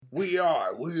We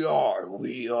are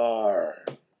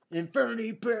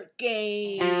Infinity Pit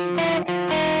Games.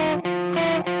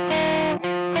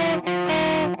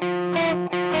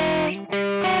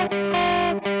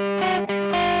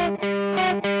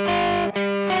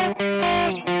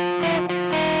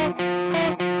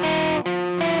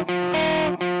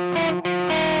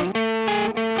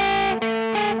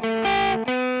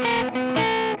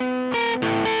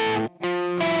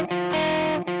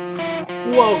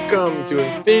 Welcome to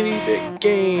Infinity Pit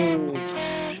Games.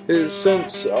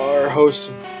 Since our host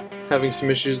is having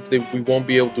some issues that we won't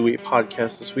be able to do a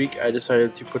podcast this week, I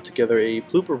decided to put together a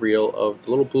blooper reel of the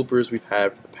little bloopers we've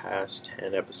had for the past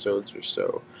 10 episodes or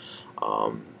so.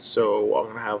 So I'm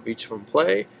going to have each of them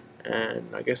play,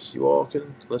 and I guess you all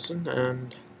can listen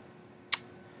and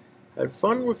have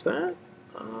fun with that.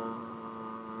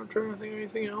 I'm trying to think of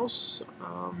anything else.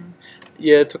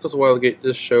 Yeah, it took us a while to get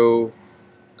this show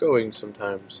going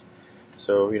sometimes.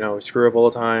 So, we screw up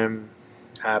all the time.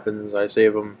 It happens, I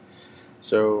save them.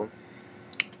 So,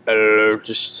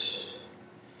 just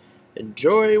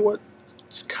enjoy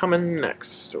what's coming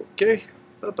next, okay?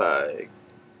 Bye-bye.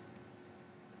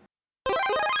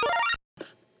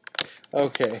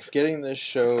 Okay, getting this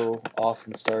show off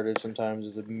and started sometimes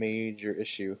is a major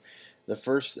issue. The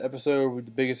first episode,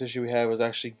 the biggest issue we had was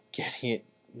actually getting it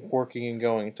working and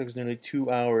going. It took us nearly 2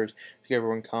 hours to get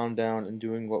everyone calmed down and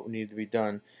doing what needed to be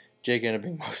done. Jake ended up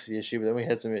being most of the issue, but then we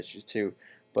had some issues too.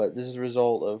 But this is a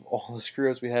result of all the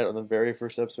screw-ups we had on the very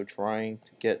first episode trying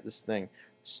to get this thing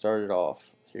started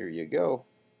off. Here you go.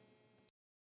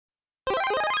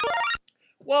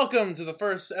 Welcome to the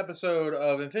first episode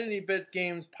of Infinity Pit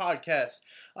Games Podcast.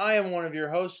 I am one of your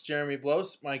hosts, Jeremy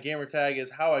Blos. My gamer tag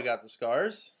is How I Got the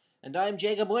Scars. And I'm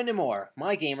Jacob Windemore.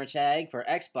 My gamer tag for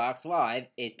Xbox Live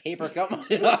is Paper Cup. Why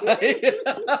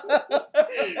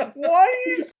do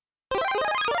you...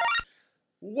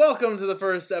 Welcome to the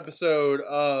first episode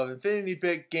of Infinity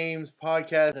Pit Games Podcast.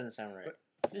 That doesn't sound right.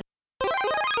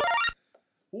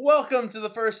 Welcome to the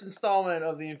first installment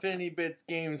of the Infinity Pit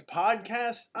Games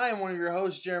Podcast. I am one of your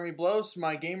hosts, Jeremy Blos.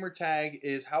 My gamer tag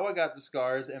is How I Got the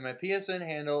Scars, and my PSN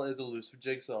handle is Elusive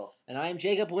Jigsaw. And I am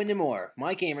Jacob Windemore.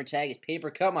 My gamer tag is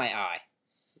Paper Cut My Eye.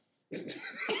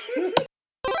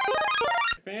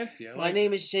 Fancy. My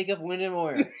name is Jacob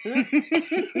Windemore.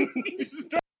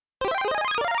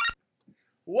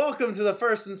 Welcome to the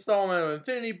first installment of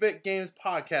Infinity Pit Games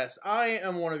Podcast. I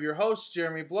am one of your hosts,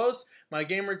 Jeremy Blos. My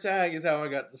gamer tag is How I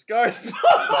Got the Scars.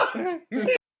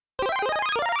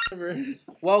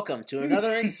 Welcome to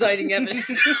another exciting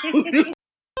episode.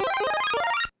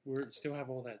 We still have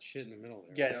all that shit in the middle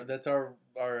there. Yeah, no, that's our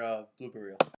blooper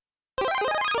reel.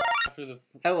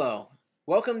 Hello.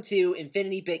 Welcome to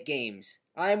Infinity Pit Games.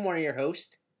 I am one of your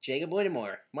hosts, Jacob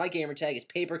Windemore. My gamer tag is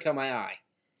Paper Cut My Eye.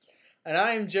 And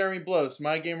I am Jeremy Blos.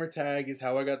 My gamer tag is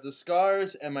How I Got the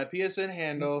Scars, and my PSN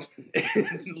handle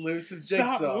is Elusive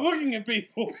Jigsaw. Stop looking at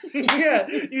people. Yeah,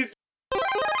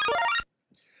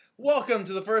 Welcome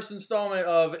to the first installment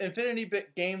of Infinity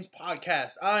Pit Games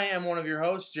Podcast. I am one of your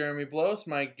hosts, Jeremy Blos.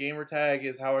 My gamer tag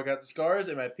is How I Got the Scars,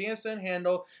 and my PSN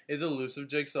handle is Elusive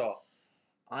Jigsaw.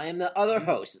 I am the other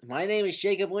host. My name is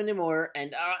Jacob Windemore,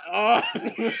 and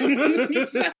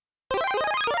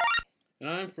And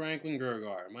I'm Franklin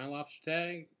Gergar. My lobster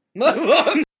tag.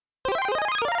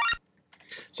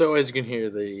 So as you can hear,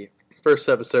 the first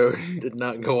episode did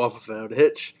not go off without a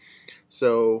hitch.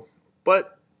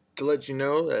 But to let you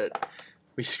know that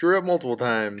we screw up multiple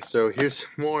times. So here's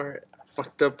some more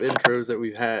fucked up intros that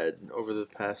we've had over the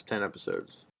past 10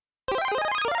 episodes.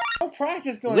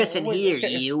 Practice going. Listen here,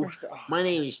 you. My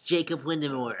name is Jacob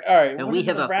Windemore. All right, and we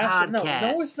have a podcast. No,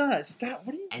 it's not. Stop.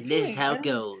 What are you doing? And this is how it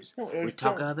goes. We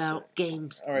talk about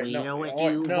games. All right, we know what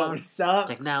you want. Stop.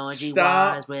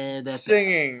 Technology-wise, we're the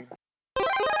singing.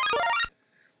 Best.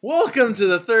 Welcome to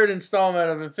the third installment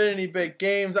of Infinity Pit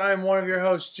Games. I'm one of your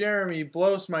hosts, Jeremy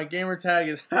Blos. My gamer tag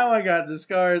is How I Got the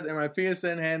Scars, and my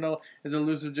PSN handle is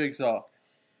Elusive Jigsaw.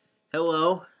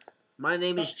 Hello, my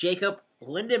name is Jacob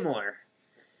Windemore.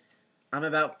 I'm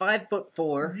about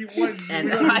 5'4", and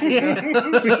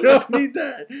we don't need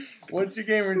that. What's your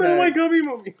gamer tag? Smell my gummy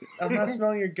mummy. I'm not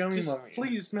smelling your gummy mummy.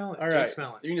 Please smell it. All right,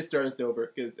 smell it. You're gonna start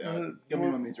sober because gummy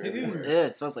mummies are everywhere. Yeah,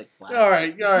 it smells like flash. All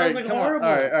right, like come horrible.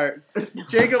 on. All right.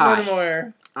 Jacob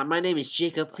Windemore. My name is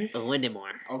Jacob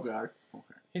Windemore. Oh god. Okay.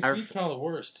 His feet smell the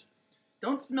worst.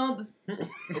 Don't smell this.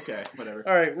 Okay, whatever.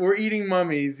 All right, we're eating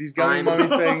mummies. These gummy mummy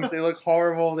things. They look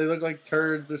horrible. They look like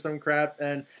turds or some crap.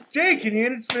 And Jake, can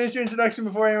you finish your introduction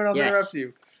before anyone else interrupts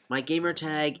you? My gamer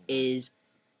tag is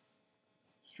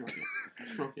Stroke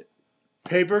it.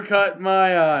 Paper Cut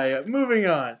My Eye. Moving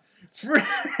on.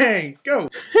 Frank, go.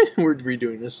 We're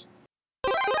redoing this.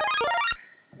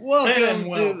 welcome to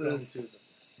welcome the to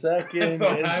second I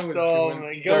thought I was installment.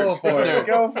 doing Go third. for it. Third.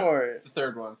 Go for it. It's the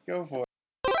third one. Go for it.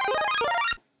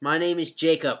 My name is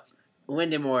Jacob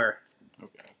Windemore.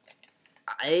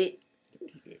 Okay.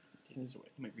 This way.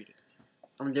 Let me read it.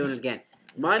 I'm doing it again.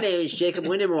 My name is Jacob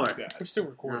Windemore. We're still No,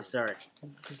 recording. sorry.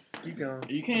 Keep going.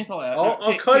 You can't install that.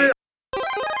 I'll cut it.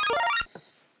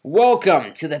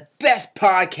 Welcome to the best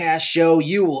podcast show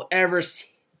you will ever see.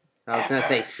 I was going to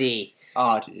say see.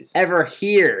 Oh, jeez. Ever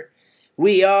hear.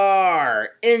 We are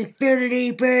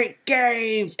Infinity Bit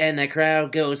Games. And the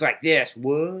crowd goes like this.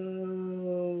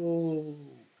 Whoa.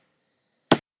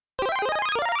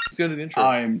 Let's go to the intro.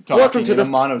 I'm Welcome talking to in the- a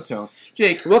monotone.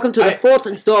 Jake, Welcome to the fourth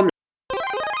installment.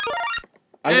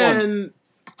 I won. And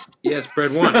yes,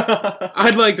 Brett won.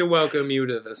 I'd like to welcome you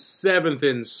to the 7th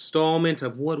installment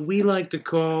of what we like to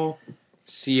call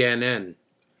CNN.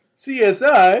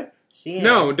 CSI. See,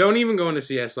 No, don't even go into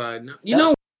CSI. No. You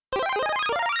know.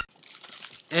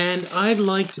 And I'd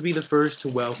like to be the first to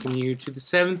welcome you to the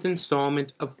 7th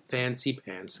installment of Fancy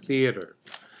Pants Theater.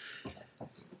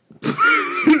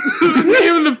 The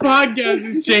name of the podcast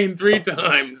is changed 3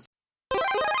 times.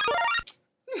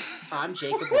 I'm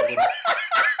Jacob Windemore.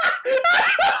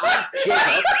 I'm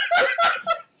Jacob.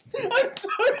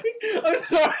 I'm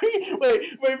sorry.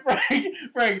 Wait,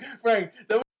 Frank.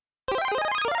 That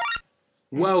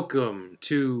Welcome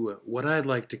to what I'd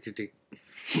like to critique.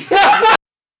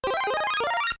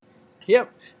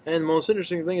 Yep. And the most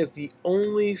interesting thing is the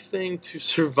only thing to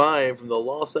survive from the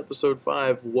lost episode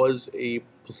 5 was a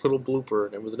little blooper,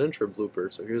 and it was an intro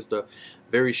blooper. So here's the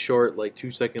very short,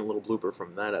 2-second little blooper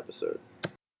from that episode.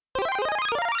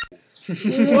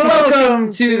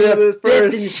 Welcome to the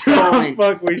fifth installment.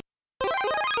 Fuck we.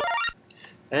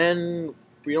 And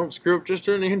we don't screw up just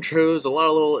during the intros. A lot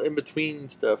of little in-between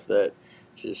stuff that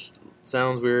just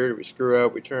sounds weird. We screw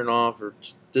up, we turn off, or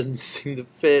just doesn't seem to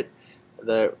fit.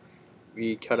 That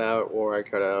we cut out, or I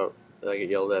cut out, that I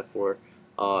get yelled at for.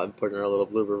 And put in our little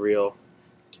blooper reel.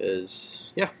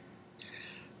 Because, yeah.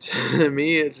 To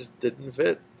me, it just didn't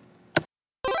fit.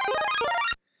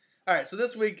 Alright, so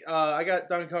this week, I got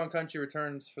Donkey Kong Country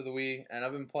Returns for the Wii, and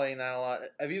I've been playing that a lot.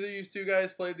 Have either of you two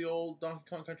guys played the old Donkey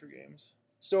Kong Country games?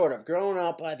 Sort of. Growing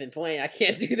up, I've been playing. I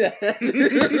can't do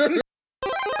that.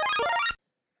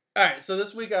 Alright, so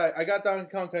this week I got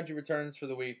Donkey Kong Country Returns for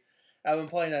the Wii. I've been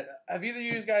playing that. Have either of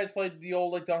you guys played the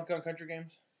old Donkey Kong Country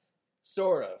games?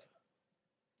 Sort of.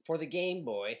 For the Game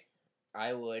Boy,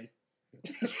 I would.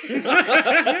 We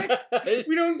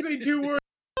don't say 2 words.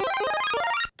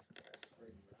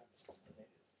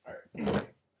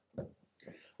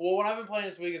 Well, what I've been playing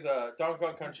this week is Donkey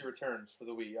Kong Country Returns for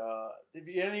the Wii. Have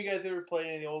any of you guys ever played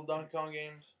any of the old Donkey Kong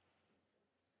games?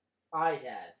 I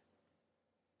have.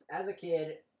 As a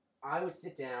kid, I would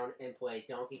sit down and play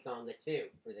Donkey Konga 2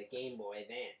 for the Game Boy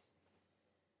Advance.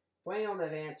 Playing on the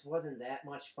Advance wasn't that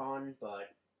much fun, but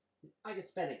I could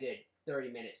spend a good 30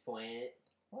 minutes playing it.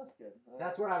 Well, that's good.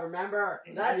 That's what I remember.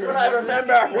 That's You what I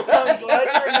remember. I'm glad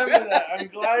you remember that. I'm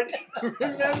glad you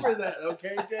remember that,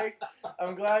 okay, Jake?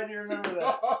 I'm glad you remember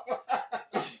that.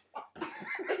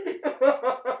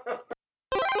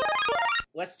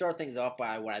 Let's start things off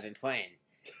by what I've been playing.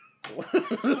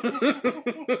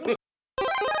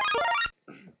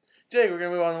 Jake, we're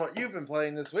going to move on to what you've been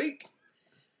playing this week.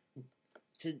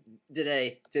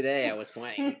 Today I was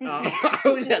playing. I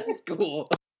was at school.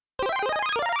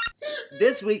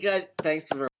 This week, thanks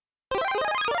for.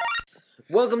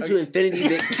 Welcome to Infinity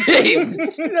Bit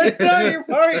Games. That's not your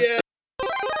part yet.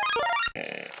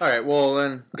 Alright, well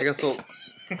then, I guess we'll...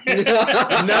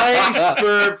 Nice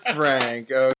burp,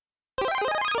 Frank. Okay.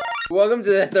 Welcome to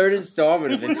the third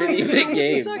installment of Infinity Bit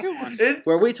Games, It's...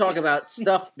 where we talk about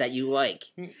stuff that you like.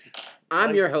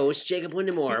 I'm your host, Jacob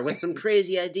Windemore, with some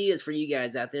crazy ideas for you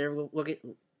guys out there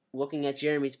looking at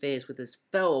Jeremy's face with his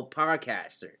fellow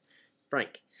podcaster,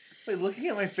 Frank. Wait, looking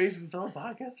at my face with fellow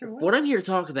podcaster? What I'm here to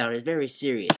talk about is very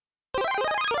serious.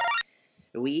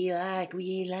 We like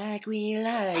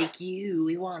you.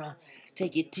 We wanna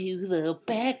take you to the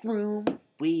back room.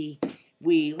 We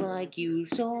like you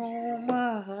so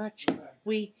much.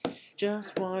 We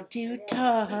just want to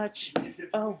touch.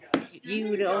 Oh,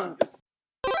 you don't.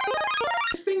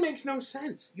 This thing makes no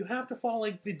sense. You have to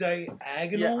follow the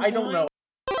diagonal. Yeah, I don't know.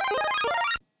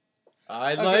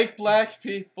 I like black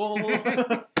people.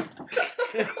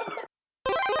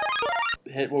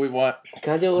 Hit what we want.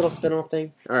 Can I do a little spin-off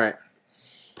thing? Alright.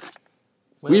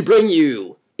 We bring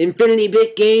you Infinity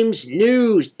Bit Games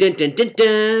news. Dun dun dun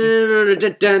dun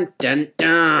dun dun dun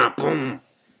dun. Boom.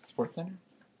 Sports Center?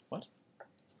 What?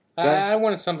 I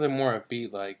wanted something more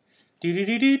upbeat, like do do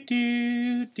do do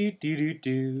do do do do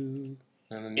do.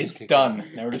 And the news It's kicks done.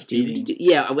 in. Now we're just beating.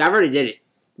 Yeah, I've already did it.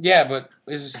 Yeah, but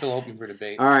this is still open for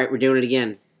debate. All right, we're doing it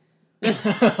again.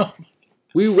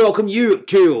 We welcome you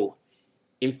to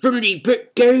Infinity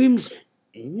Pit Games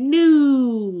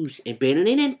News. There we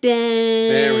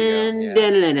go,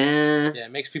 yeah. Yeah,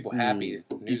 it makes people happy. You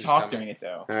News is talked coming. during it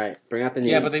though. All right, bring out the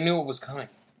news. Yeah, but they knew it was coming.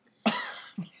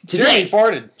 Today,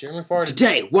 Jeremy farted.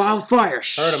 Today, wildfire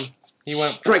Heard him. He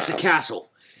went. strikes a castle.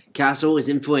 Castle is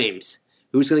in flames.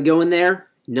 Who's going to go in there?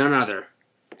 None other.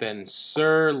 Then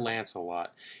Sir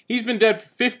Lancelot. He's been dead for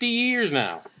 50 years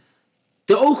now.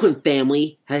 The Oakland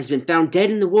family has been found dead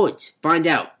in the woods. Find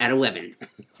out at 11.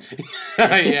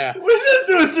 Yeah. What's up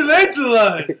to Sir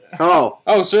Lancelot?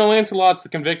 Oh, Sir Lancelot's the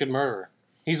convicted murderer.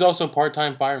 He's also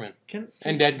part-time fireman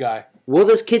and dead guy. Will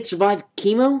this kid survive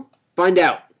chemo? Find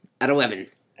out at 11.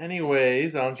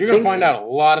 Anyways, on You're gonna find out a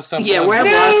lot of stuff. Yeah, about we're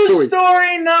having dogs. a lot of News stories.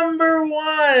 story number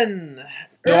 1.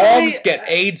 Dogs get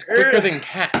AIDS quicker than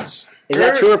cats. Is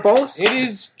that true or false? It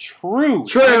is true.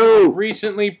 True. I've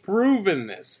recently proven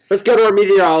this. Let's go to our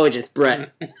meteorologist,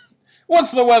 Brett. What's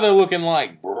the weather looking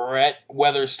like, Brett?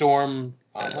 Weather storm.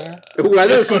 It's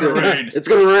gonna rain. It's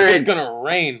gonna rain. It's gonna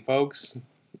rain, folks.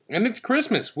 And it's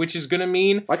Christmas, which is gonna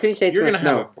mean Why couldn't you say it's you're gonna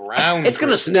gonna have a snow? brown. It's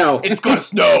gonna Christmas. snow. It's gonna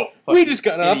snow. We just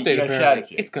got an Idiot, update you got apparently.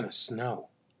 shouted. It's gonna snow.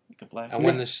 Like a black And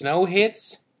when the snow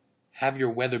hits, have your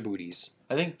weather booties.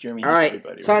 I think Jeremy. All right,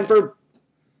 everybody time right for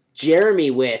Jeremy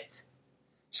with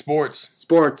Sports.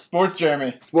 sports. Sports,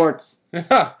 Jeremy. Sports.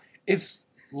 It's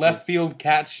left field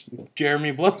catch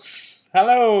Jeremy Blows.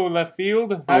 Hello, left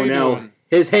field. How Oh you no, doing?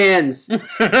 his hands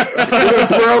they're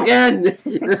broken.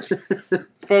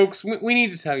 Folks, we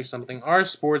need to tell you something. Our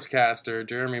sportscaster,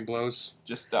 Jeremy Blows,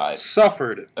 Just died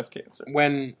suffered of cancer.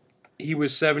 when he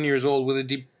was 7 years old with a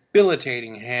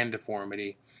debilitating hand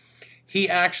deformity. He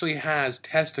actually has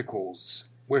testicles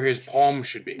where his palm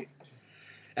should be.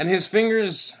 And his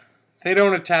fingers, they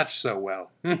don't attach so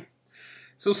well.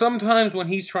 So sometimes when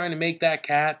he's trying to make that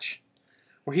catch,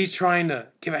 or he's trying to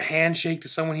give a handshake to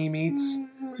someone he meets,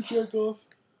 Jerk off.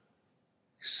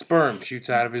 sperm shoots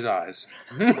out of his eyes.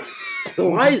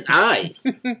 Why his eyes?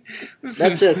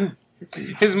 That's just.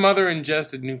 His mother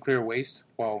ingested nuclear waste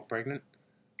while pregnant.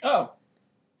 Oh.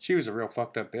 She was a real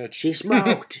fucked up bitch. She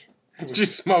smoked. She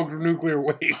smoked nuclear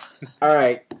waste All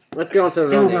right, let's go into the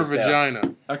through real her news. though. vagina.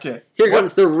 Okay. Here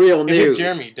comes the real It news. hit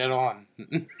Jeremy dead on.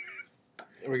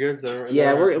 We're good?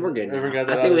 Yeah, we're good now. Everyone got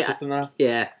that I out think of we- the system now?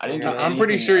 Yeah. I didn't do I'm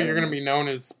pretty anything sure that you're I going to be known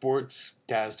as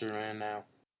sportscaster man now.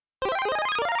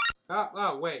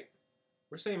 Oh, wait.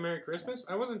 We're saying Merry Christmas?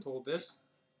 I wasn't told this.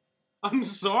 I'm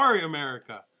sorry,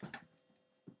 America.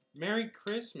 Merry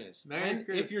Christmas. Merry And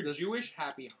if you're Christmas. Jewish,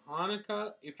 happy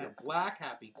Hanukkah. If you're black,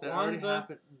 happy That already Kwanzaa.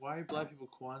 happened. Why are black people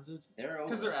Kwanzaa?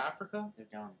 Because they're Africa. They're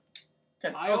done.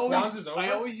 Okay, I Oh, always, Kwanzaa's over?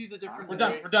 I always use a different We're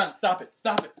done. phrase. We're done. Stop it.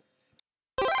 Stop it.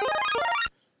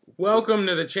 Welcome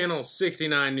to the Channel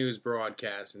 69 News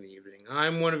broadcast in the evening.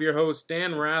 I'm one of your hosts,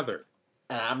 Dan Rather.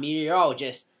 And I'm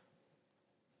meteorologist.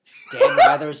 Dan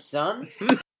Rather's son?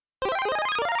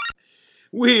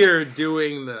 We are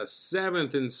doing the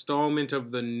 7th installment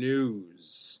of the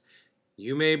news.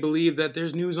 You may believe that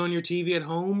there's news on your TV at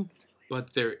home,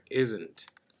 but there isn't.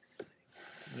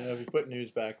 You know, if you put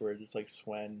news backwards, it's like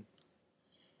Swen.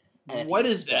 And What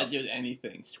if is that? There's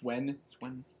anything. Swen.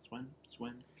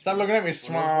 Stop looking at me, What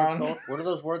Swan. what are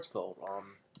those words called?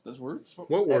 Those words? What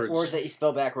That words? words that you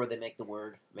spell backward, they make a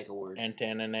word.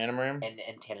 Antenna and anagram? And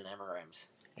antennagrams.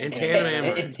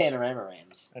 Antennagrams.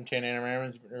 Antennagrams.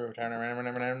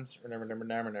 Antennagrams.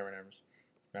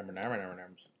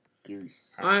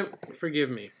 Goose. Forgive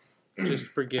me. Just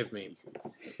forgive me,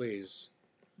 please.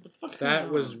 What the fuck is That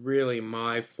going was on? really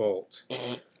my fault.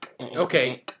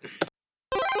 Okay.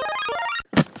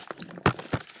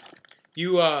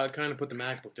 You kind of put the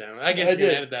MacBook down. I guess I you're gonna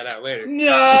did. edit that out later.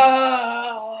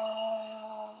 No!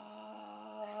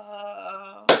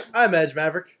 I'm Edge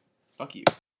Maverick. Fuck you.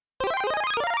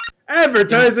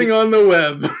 Advertising on the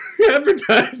web.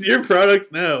 Advertise your products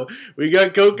now. We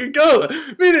got Coca-Cola,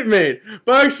 Minute Maid,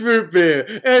 Box Fruit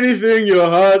Beer, anything your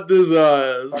heart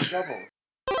desires.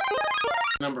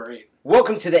 Number 8.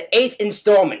 Welcome to the 8th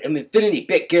installment of Infinity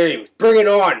Bit Games. Bring it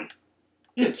on!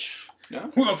 No?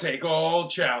 We'll take all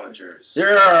challengers.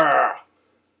 Yeah!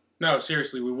 No,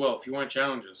 seriously, we will. If you want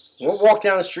challenges, We'll walk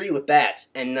down the street with bats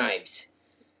and knives.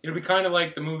 it'll be kind of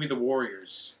like the movie The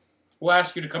Warriors. We'll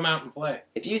ask you to come out and play.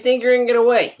 If you think you're gonna get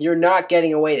away, you're not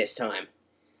getting away this time.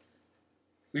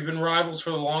 We've been rivals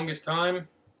for the longest time,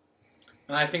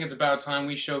 and I think it's about time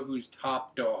we show who's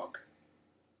top dog.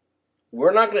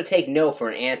 We're not gonna take no for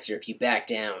an answer if you back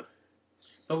down.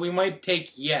 But we might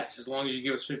take yes as long as you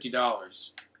give us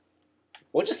 $50.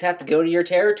 We'll just have to go to your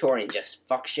territory and just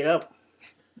fuck shit up.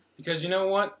 Because you know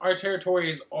what? Our territory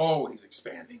is always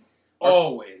expanding.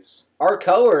 Always. Our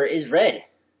color is red.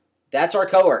 That's our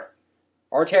color.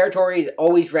 Our territory is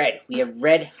always red. We have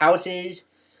red houses.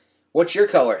 What's your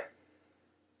color?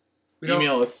 We don't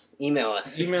Email us. Email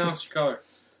us. email us your color.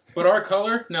 But our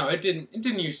color? No, it didn't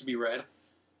used to be red.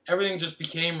 Everything just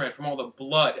became red from all the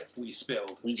blood we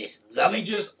spilled. We just love We it.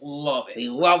 just love it. We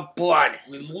love blood.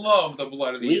 We love the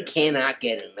blood of the We innocent. cannot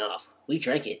get enough. We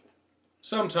drink it.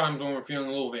 Sometimes when we're feeling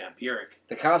a little vampiric,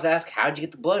 The cops ask, how'd you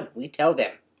get the blood? We tell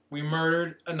them. we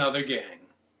murdered another gang.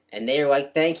 And they're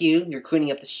like, thank you. You're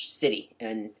cleaning up the city.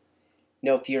 And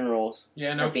no funerals.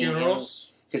 Yeah, no Are being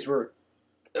funerals. Because we're...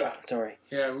 sorry.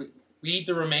 Yeah, we eat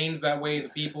the remains that way the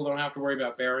people don't have to worry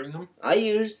about burying them. I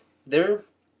use their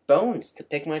bones to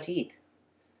pick my teeth.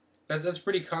 That's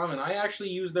pretty common. I actually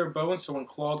use their bones to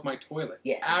unclog my toilet.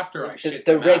 Yeah. After I shit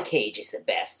The them red out. cage is the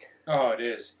best. Oh, it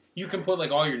is. You can put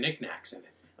like all your knickknacks in it.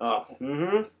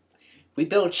 Oh, We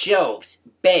build shelves,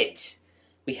 beds.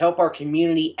 We help our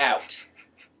community out.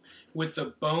 With the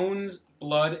bones,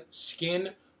 blood,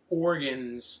 skin,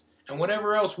 organs, and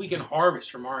whatever else we can harvest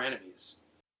from our enemies.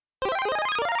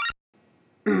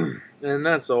 And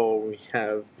that's all we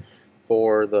have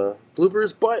for the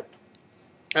bloopers, but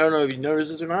I don't know if you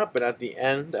noticed this or not, but at the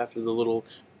end, after the little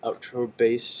outro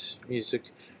bass music,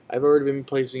 I've already been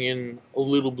placing in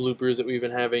little bloopers that we've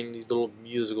been having, these little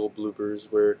musical bloopers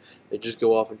where they just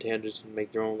go off on tangents and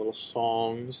make their own little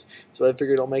songs. So I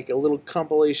figured I'll make a little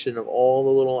compilation of all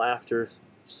the little after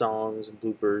songs and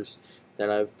bloopers that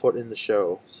I've put in the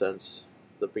show since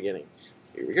the beginning.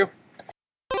 Here we go.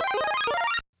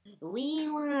 We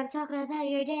wanna talk about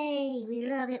your day. We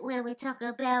love it when we talk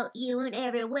about you in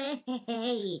every way.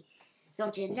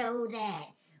 Don't you know that?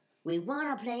 We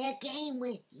wanna play a game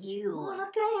with you. Wanna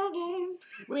play a game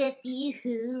with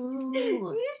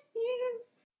you.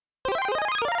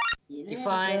 You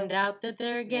find out that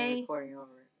they're gay.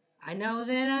 I know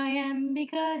that I am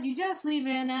because you just leave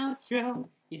an outro.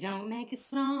 You don't make a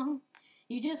song.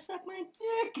 You just suck my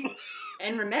dick.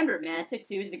 And remember, Mass Effect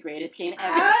 2 is the greatest game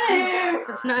ever.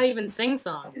 It's not even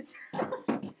sing-song. Just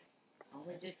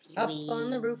Up on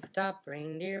the rooftop,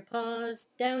 reindeer paws.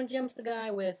 Down jumps the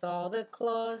guy with all the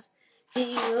claws.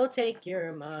 He will take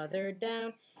your mother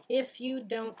down if you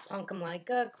don't punk him like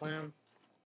a clown.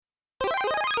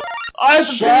 I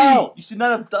Shout! You should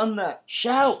not have done that.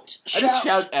 Shout! I just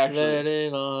shout, actually. Let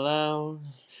it all out.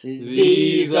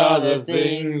 These are the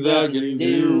things I can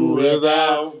do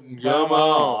without. Come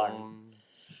on.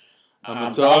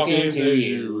 I'm talking to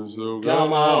you, so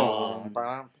come on.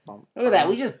 Look at that,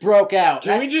 we just broke out.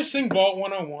 Can we just sing Vault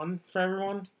 101 for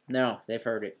everyone? No, they've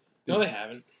heard it. No, they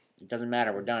haven't. It doesn't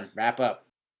matter, we're done. Wrap up.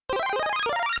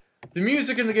 The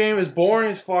music in the game is boring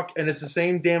as fuck, and it's the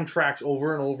same damn tracks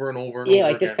over and over and over and Yeah,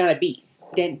 over like this again. kind of beat.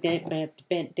 That's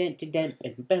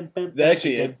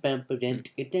actually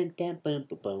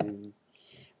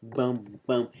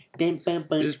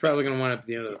This is probably going to wind up at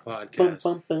the end of the podcast.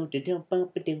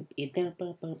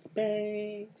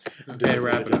 Okay,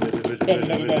 wrap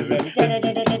it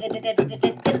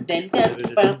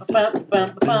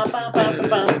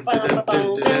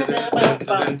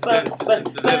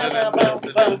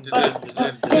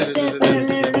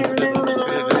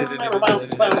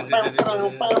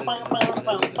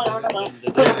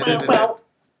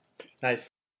Nice.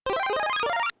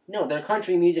 No, they're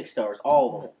country music stars,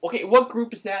 all of them. Okay, what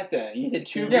group is that then? You said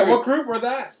two Yeah, what groups. group were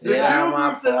that? The Yeah, two my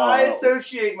groups that I fault.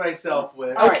 associate myself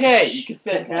with. All right, Okay, shh. you can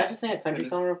say Can I just sing a country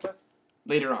song real quick?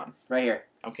 later on. Right here.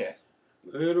 Okay.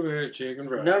 Little bit of chicken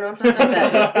fried. No, not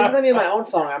that. This is gonna be my own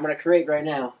song I'm gonna create right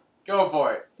now. Go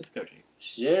for it. Let's go, Jake.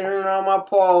 Sitting on my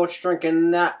porch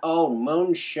drinking that old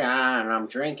moonshine. I'm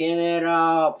drinking it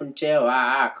up until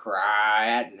I cry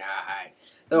at night.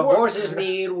 The What- horses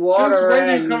need water Since when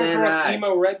do you and come then across I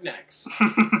emo rednecks?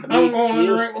 need I'm going to to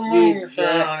drink my feed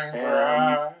moonshine and them.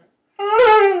 cry.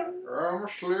 I'm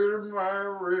slitting my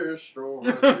wrist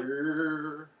over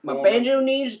here. My banjo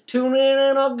needs tuning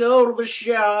and I'll go to the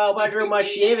shop. I drove my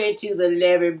Chevy to the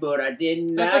levee, but I did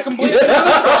not. That's a completely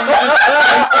other song. You just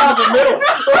spaced into the middle.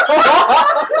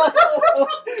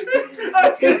 I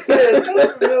was gonna say, it's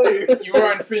so familiar. You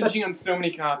are infringing on so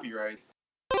many copyrights.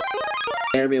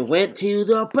 Jeremy went to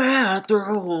the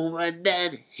bathroom and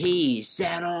then he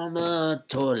sat on the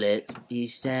toilet. He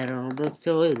sat on the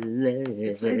toilet.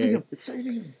 It's saving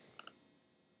him.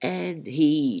 And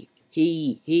he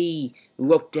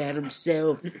looked at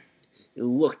himself,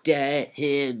 looked at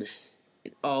him,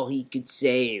 and all he could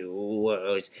say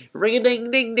was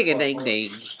ring-a-ding-ding-ding-a-ding-ding.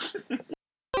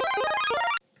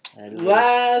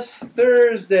 Last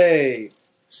Thursday,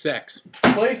 Sex.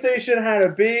 PlayStation had a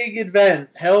big event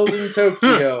held in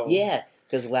Tokyo. Yeah,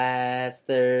 because last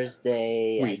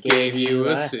Thursday I We gave you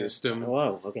a system.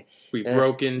 Whoa, okay. We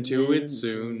broke into it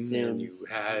soon. soon, and you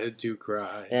had to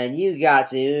cry. And you got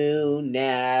to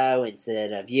now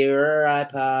instead of your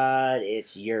iPod,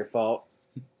 it's your fault.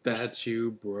 That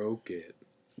you broke it.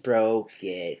 Broke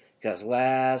it. Because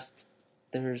last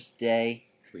Thursday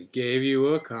We gave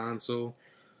you a console.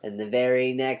 and the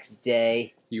very next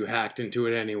day, You hacked into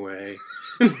it anyway.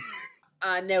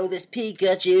 I know this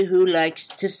Pikachu who likes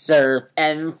to surf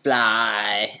and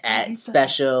fly at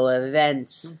special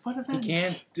events. What You events?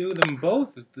 can't do them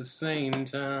both at the same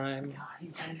time. God,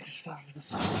 you guys are stop with the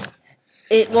songs.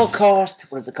 It will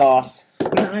cost, what does it cost?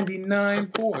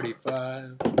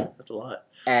 $99.45. That's a lot.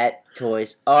 At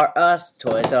Toys R Us,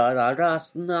 Toys R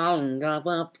Us, no. And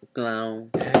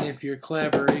if you're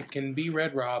clever, it can be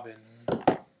Red Robin.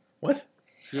 What?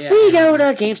 Yeah. We go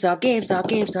to GameStop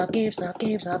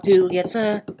to get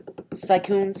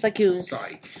Psychoon.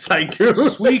 Psycho.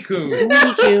 Suicune.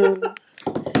 Suicune.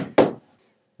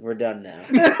 We're done now.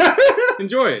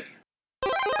 Enjoy it.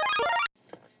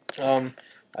 I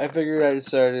figured I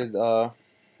decided,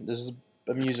 this is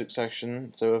a music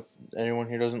section, so if anyone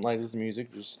here doesn't like this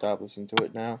music, just stop listening to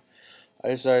it now. I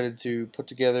decided to put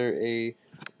together a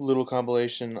little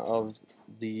compilation of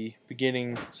the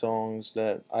beginning songs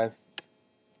that I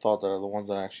thought that are the ones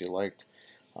that I actually liked.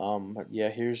 But yeah,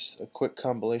 here's a quick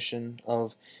compilation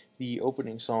of the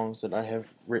opening songs that I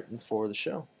have written for the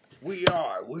show. We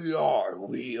are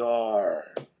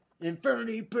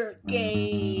Infinity Brick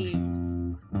Games.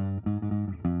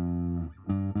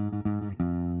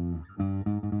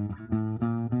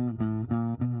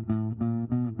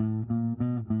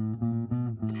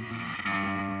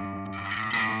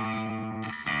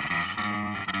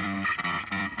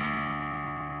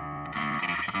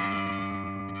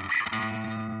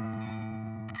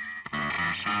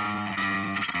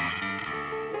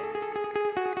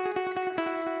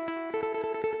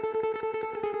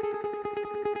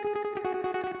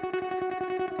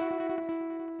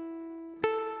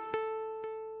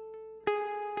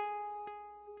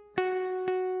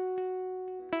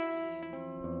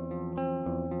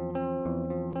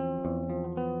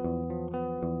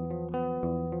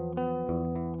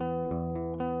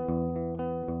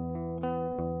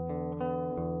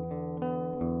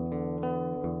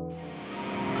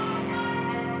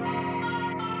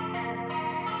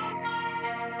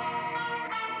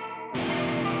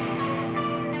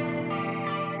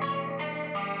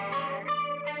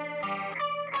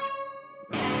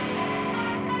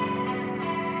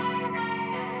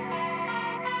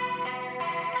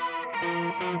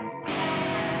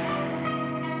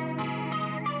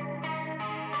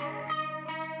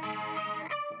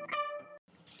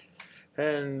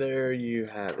 And there you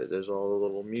have it. There's all the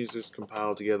little musics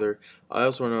compiled together. I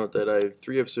also want to note that I have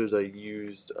 3 episodes I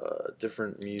used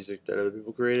different music that other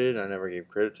people created. I never gave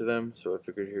credit to them, so I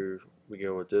figured here we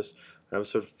go with this. In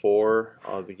episode 4,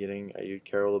 at the beginning, I used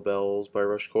Carol the Bells by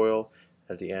Rush Coil.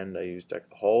 At the end, I used Deck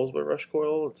the Halls by Rush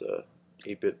Coil. It's a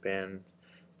 8-bit band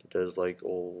that does like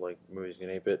old like movies in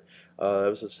 8-bit.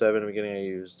 Episode 7, at the beginning, I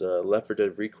used Left 4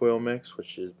 Dead Recoil Mix,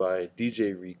 which is by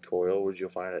DJ Recoil, which you'll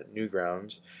find at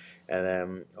Newgrounds. And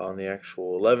then on the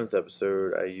actual 11th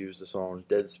episode, I used the song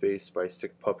Dead Space by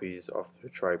Sick Puppies off their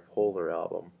Tripolar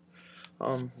album.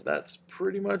 That's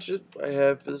pretty much it I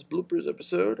have for this bloopers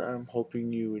episode. I'm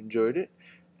hoping you enjoyed it,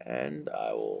 and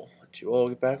I will let you all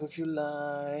get back with your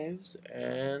lives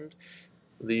and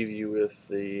leave you with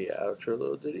the outro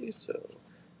little ditty. So,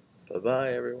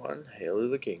 bye-bye, everyone. Hail to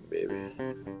the king, baby.